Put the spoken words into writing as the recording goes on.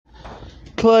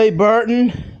Clay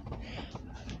Burton,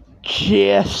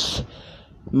 kiss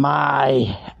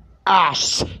my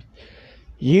ass.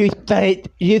 You think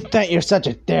you're such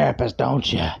a therapist,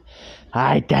 don't you?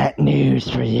 I got news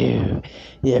for you.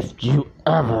 If you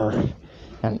ever,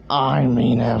 and I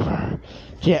mean ever,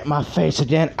 get my face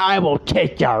again, I will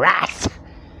take your ass.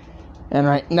 And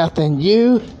ain't nothing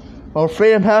you or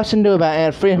Freedom House can do about it.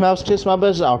 And Freedom House kiss my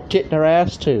business, I'll kick their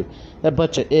ass too. That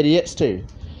bunch of idiots too.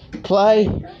 Clay,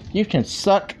 you can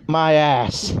suck my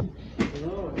ass. You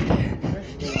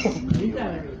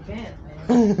gotta repent,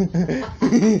 man.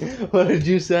 What did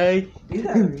you say? You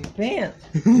gotta repent.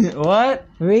 What?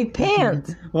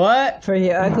 Repent What? for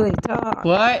your ugly talk.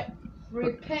 What?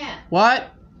 Repent.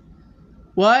 What?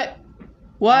 What?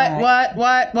 What?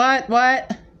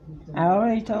 I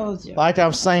already told you. Like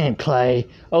I'm saying, Clay.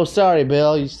 Oh, sorry,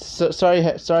 Bill. Sorry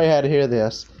I had to hear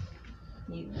this.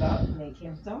 You got to make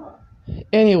him talk.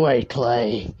 Anyway,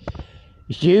 Clay,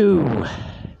 you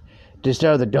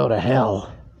deserve to go to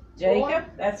hell. Jacob,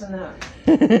 that's enough. Stop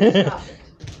it.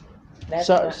 That's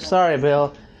enough. Sorry,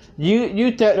 Bill.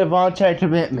 You threatened to volunteer to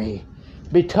commit me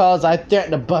because I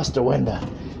threatened to bust a window.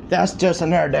 That's just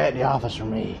another day at the office for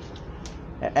me.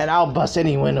 And I'll bust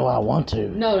any window I want to.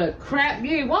 No, the crap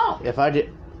you won't. If I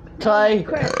did... Clay.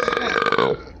 Crap.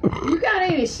 You got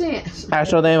any sense?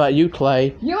 That's the thing about you,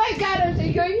 Clay. You ain't got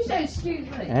anything. You say excuse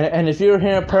me. And if you're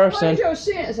here in person... Where's your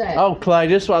sense at? Oh, Clay,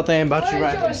 this is what I'm thinking about you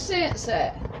right Where's your now. sense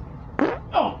at?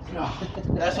 Oh, God.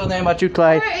 That's what I'm thinking about you,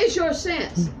 Clay. Where is your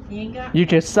sense? You ain't got You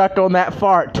can suck on that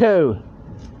fart, too.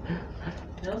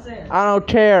 no sense. I don't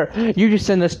care. You just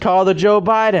send this call to Joe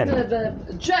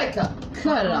Biden. Jacob,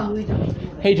 cut it off.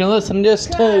 He can listen to this,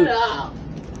 Cut too. it off.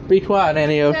 Be quiet,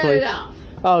 Annie Cut Oakley. it off.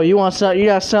 Oh, you want something? You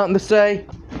got something to say?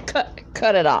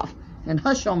 Cut it off. And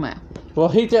hush your mouth. Well,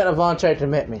 he got a volunteer to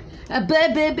meet me. He wants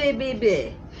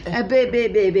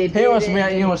me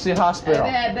at UNC Hospital.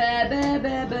 I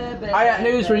got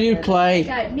news for you, Clay.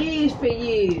 Got news for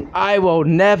you. I will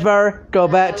never go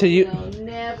back to you. You'll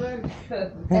never go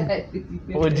back.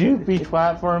 Would you be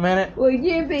quiet for a minute? Will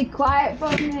you be quiet for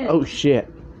a minute? Oh, shit.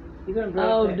 You're gonna break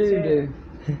Oh, that doo-doo.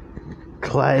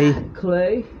 Clay.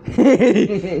 Clay.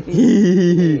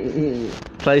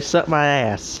 Clay, suck my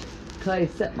ass. Clay,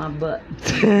 suck my butt.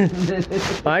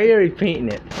 Why are you repeating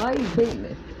it? Why you beating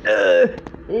me?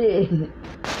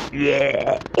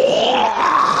 Yeah.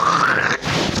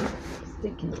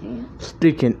 Stinking ant.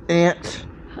 Stinking ant.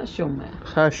 Hush your mouth.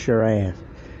 Hush your ass.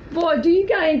 Boy, do you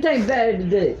got anything better to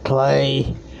do?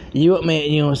 Clay, you want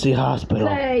me at UNC Hospital.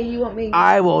 Clay, you want me to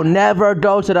I will never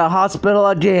go to the hospital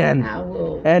again. I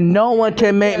will. And no one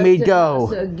can make me to the go.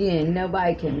 house again.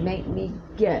 Nobody can make me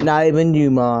go. Not even you,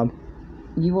 Mom.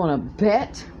 You want to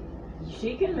bet?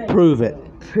 She can make Prove it.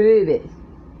 Prove it.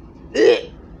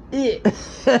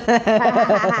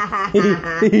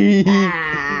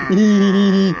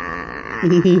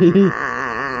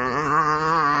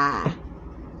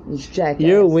 This jackass.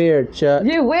 You're weird, Chuck.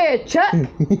 You weird, Chuck.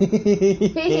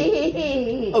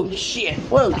 Oh, shit.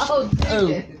 Whoa. Oh,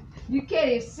 dude. You can't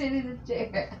even sit in the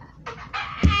chair.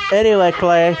 Anyway,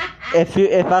 Clay, if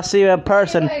I see you in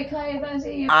person, Hey, Clay, if I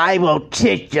see you, I will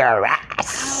kick your I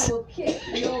ass. will kick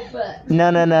your butt.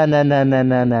 No.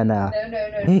 No.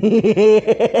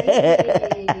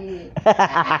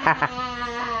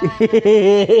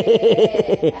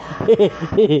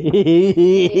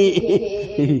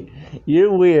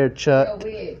 You're weird, Chuck.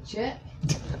 You're weird, Chuck.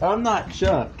 I'm not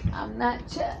Chuck. I'm not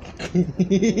Chuck.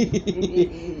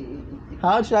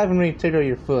 How should I even really tickle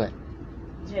your foot?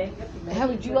 Jacob. How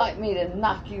would you like me to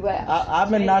knock you out? I've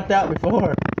been knocked out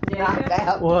before. Knocked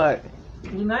out? What?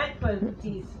 You might put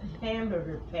these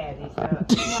hamburger patties up.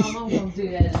 No, I'm gonna do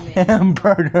that in a minute.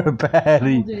 Hamburger I'm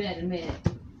patty. gonna do that in a minute.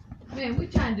 Man, we're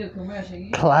trying to do a commercial.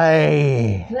 You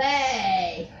Clay,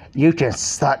 play. you can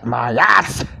suck my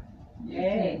ass.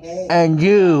 Hey. And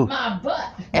you. My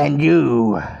butt. And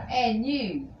you. And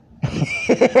you.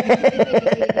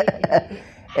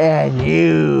 And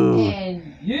you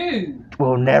And you.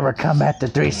 will never come back to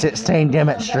 316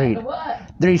 Dimmitt Street. What?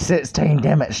 316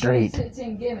 Dimmitt Street. Sits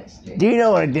in Gimmick Street. Do you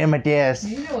know what a Dimmitt is?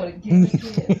 You know what a gimmick is.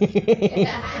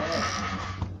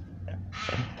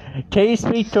 Can you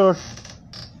speak to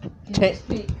Can you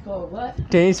speak for what?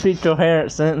 Can you speak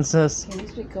coherent sentences? Can you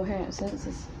speak coherent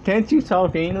sentences? Can't you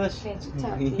talk English? Can't you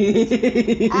talk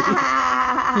English?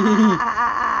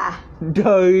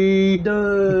 Die.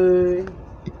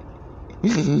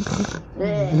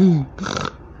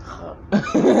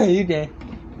 You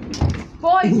can't.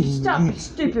 Boy, you stop you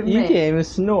stupid You man. can't even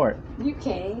snort. You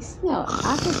can't even snort.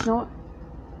 I can snort.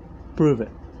 Prove it.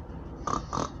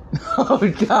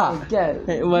 Oh God. Go.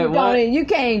 Hey, wait, you what? You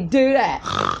can't even do that.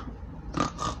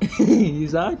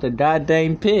 He's like the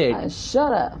goddamn pig.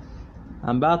 Shut up.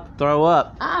 I'm about to throw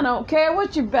up. I don't care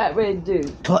what you about ready to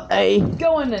do. Clay,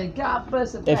 Go in there. God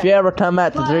bless it. if you ever come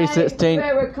back to Clay, 316. If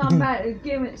you ever come back and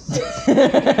give it 6.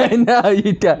 No,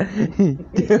 you don't.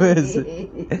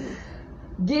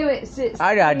 Give it 6.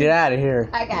 I gotta get out of here.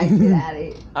 I gotta get out of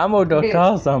here. I'm gonna go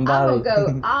call somebody. I'm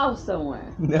gonna go off somewhere.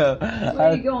 No.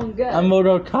 Where you gonna go? I'm gonna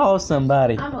go call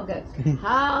somebody. I'm gonna go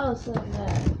call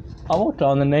somebody. I want to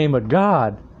on the name of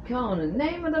God. Call in the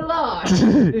name of the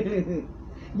Lord.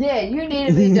 Yeah, you need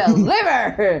to be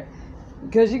delivered.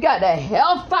 Because you got the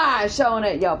hellfire showing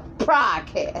at your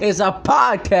broadcast. It's a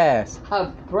podcast.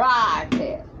 A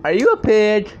broadcast. Are you a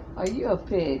pig? Are you a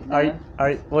pig?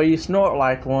 Well, you snort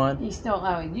like one. You still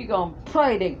you gonna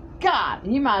pray to God.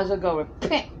 You might as well go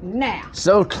repent now.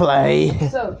 So, Clay,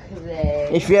 So Clay.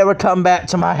 if you ever come back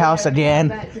to my house again,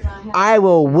 I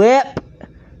will whip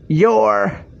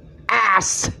your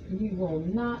ass. You will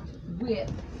not whip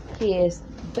his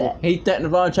butt. He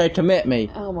threatened to commit me.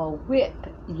 I'm gonna whip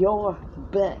your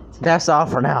butt. That's all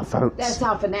for now, folks. That's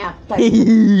all for now.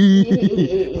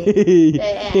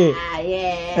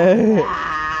 Yeah.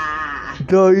 Bye.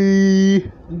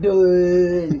 Good.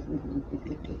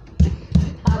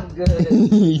 I'm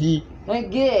good. I'm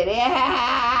good.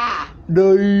 Yeah.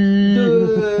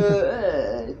 Good.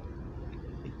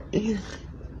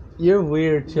 You're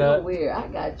weird, You're Chuck. weird. I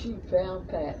got you found,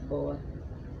 Pat boy.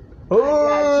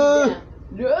 Oh.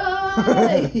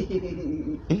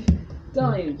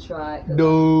 Don't even try it.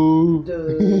 No.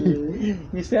 Do.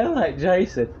 You sound like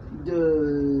Jason.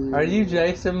 Do. Are you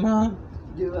Jason, Mom?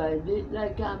 Do I look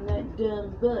like I'm that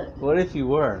dumb butt? What if you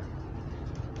were?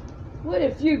 What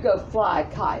if you go fly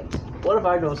a kite? What if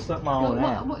I go suck my own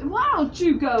ass? Why don't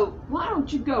you go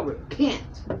repent?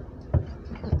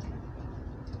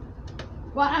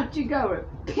 Why don't you go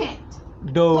repent?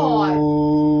 Do.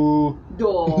 Door.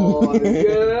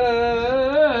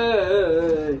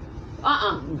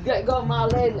 Go my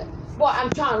leg. Boy, I'm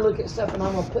trying to look at stuff and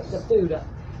I'm gonna put the food up.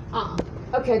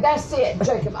 Okay, that's it,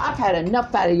 Jacob. I've had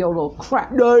enough out of your little crap.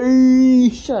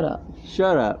 Shut up.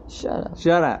 Shut up. Shut up.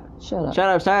 Shut up. Shut up.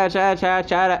 Shut up.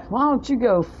 Shut up. Why don't you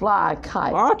go fly a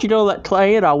kite? Why don't you go let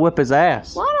Clay in? I'll whip his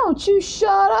ass. Why don't you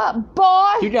shut up,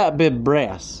 boy? You got big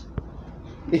breasts.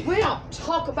 We don't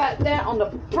talk about that on the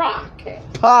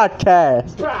broadcast.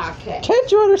 Podcast. Broadcast.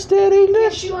 Can't you understand Yes,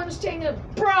 English? you understand the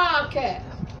broadcast.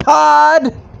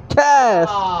 Podcast.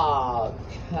 Oh,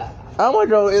 God. I'm gonna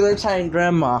go entertain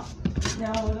Grandma. No,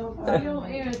 you don't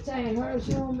entertain her.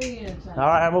 She won't be entertained. All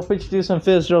right, I'm gonna put you through some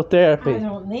physical therapy. I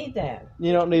don't need that.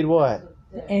 You don't need what?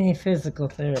 Any physical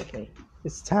therapy.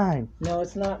 It's time. No,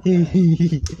 it's not.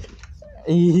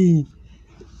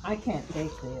 I can't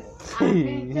take this. I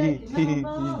can't take it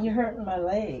no more. You're hurting my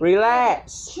leg.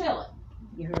 Relax. Chill it.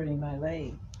 You're hurting my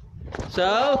leg.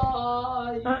 So?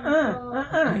 Oh,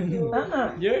 you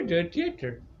You're a good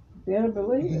teacher. Better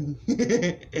believe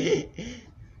it.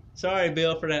 Sorry,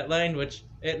 Bill, for that language.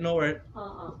 Ignore it.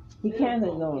 You can't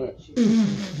ignore it.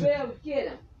 Bill, get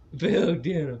him. Bill,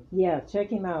 get him. Yeah, check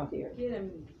him out here. Get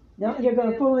him. No, you're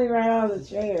gonna pull me right out of the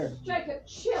chair. Jacob,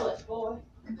 chill it, boy.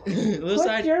 Looks Quit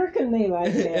like jerking me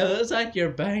like it that. looks like you're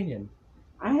banging.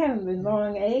 I haven't been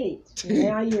long 8. And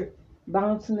now you're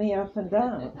bouncing me up and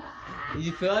down.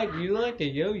 You feel like you like a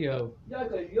yo-yo.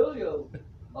 Like a yo-yo.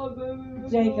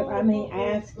 Jacob, I mean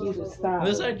ask you to stop.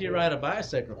 Looks like you ride a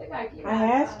bicycle. I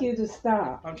ask you to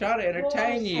stop. I'm trying to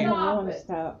entertain I you. don't want to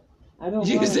stop. I don't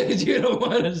You want said to. you don't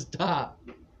want to stop.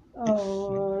 Oh,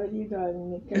 Lord, you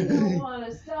driving me You don't crazy. want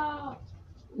to stop.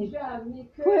 You drive me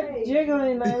Quit crazy.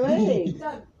 jiggling my legs.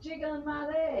 Stop jiggling my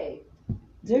leg.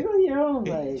 Jiggle your own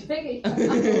legs. Jiggling my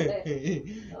leg.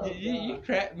 You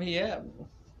crack me up.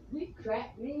 You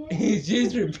cracked me in.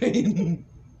 She's repeating.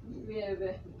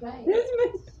 There's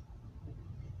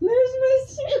my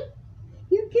shoe.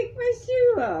 You kicked my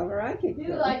shoe off, or I kicked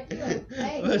You it off. like,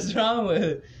 hey. What's wrong with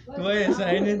it? The way it's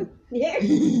hanging? Yeah.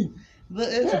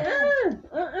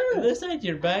 Looks like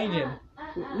you're banging.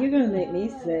 You're gonna make me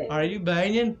sick. Are you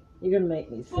banging? You're gonna make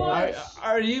me sick.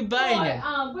 Are you banging?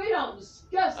 Boy, we don't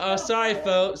discuss Oh, stuff sorry, like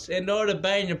folks. In order to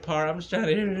bang your part, I'm just trying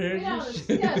to hear that. We don't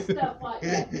discuss stuff like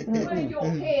that. Where your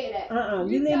head at?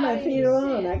 You leave my feet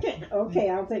alone. I can't. Okay,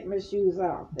 I'll take my shoes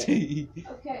off. then.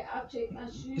 Okay, I'll take my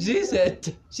shoes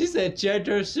She said, check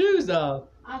her shoes off.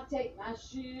 I'll take my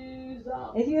shoes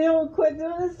off. If you don't quit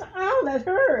doing this, that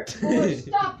hurt. Boy,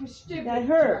 stop your stupid That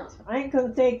hurt. I ain't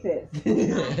gonna take this. junk.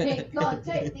 I ain't gonna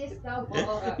take this no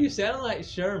more. You sound like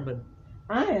Sherman.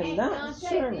 I am Ain't not gonna take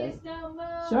Sherman. this no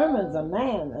more. Sherman's a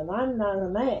man, and I'm not a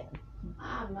man.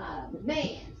 I'm not a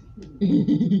man.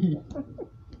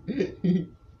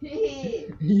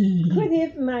 Quit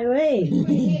hitting my leg. Quit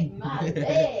hitting my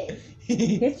leg.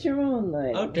 Hit your own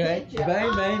leg. Okay. Get your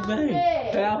Bang, bang, own bang.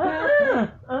 leg. Pow,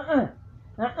 pow.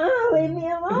 Leave me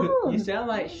alone. You sound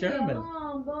like Sherman. Come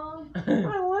on, boy.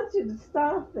 I want you to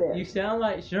stop You this. sound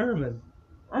like Sherman.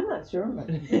 I'm not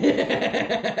Sherman. I'm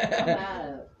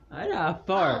I out of it. know I I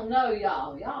fart. don't know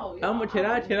y'all. Can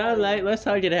I like, let's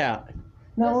hug it out.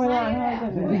 No, we're not Let's hang it out.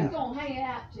 having Where you that. gonna hang it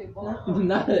out to, boy?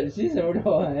 No, she said we're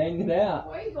going to hang it out.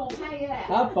 Where you gonna hang it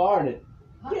out? I farted.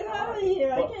 Get out of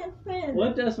here. I can't stand What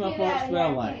it. does my Get fart out of smell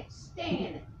here. I like? can't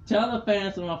stand it. Tell the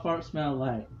fans what my fart smell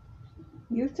like.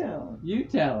 You tell him. You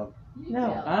tell You No.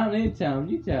 them. tell I don't need to tell them.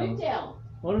 You tell You them. tell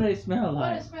What do they smell them. What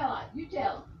like? it smell like? You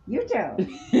tell You tell him.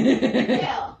 them. You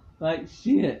tell Like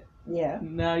shit. Yeah.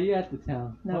 No, you have to tell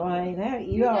them. No, I ain't have it.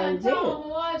 them. You already done told did. them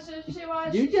what she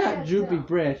was. You got droopy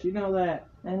breasts. You know that.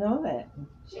 I know that.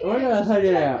 We're gonna hug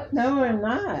it out. No, we're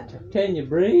not. Can you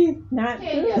breathe? Not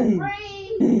Can good. you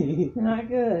breathe? Not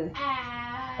good.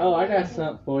 Oh, I got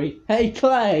something for you. Hey,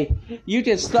 Clay, you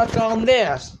just stuck on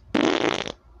this.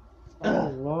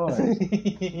 Oh, Lord.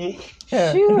 Shoot,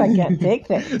 Shoot, I can't take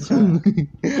that.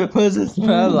 What does it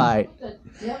smell like?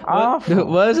 Awful.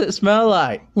 What does it smell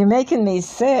like? You're making me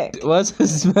sick. What does it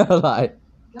smell like?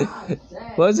 God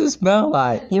What does it smell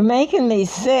like? You're making me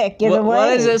sick. Get away.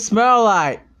 What does it smell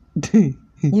like?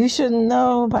 You should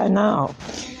know by now.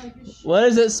 What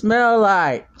does it smell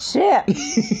like? Shit.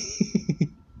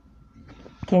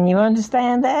 Can you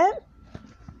understand that?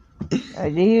 Or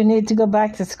do you need to go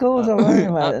back to school to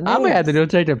learn what it I'm gonna have to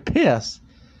means? go take a piss.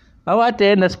 I want to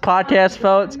end this podcast,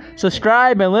 folks.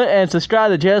 Subscribe and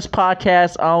subscribe to Just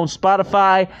Podcast on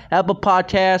Spotify, Apple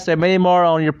Podcasts, and many more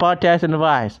on your podcasting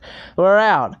device. We're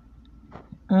out.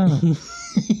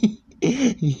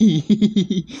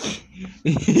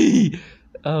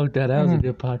 Oh, that was a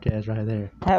good podcast right there.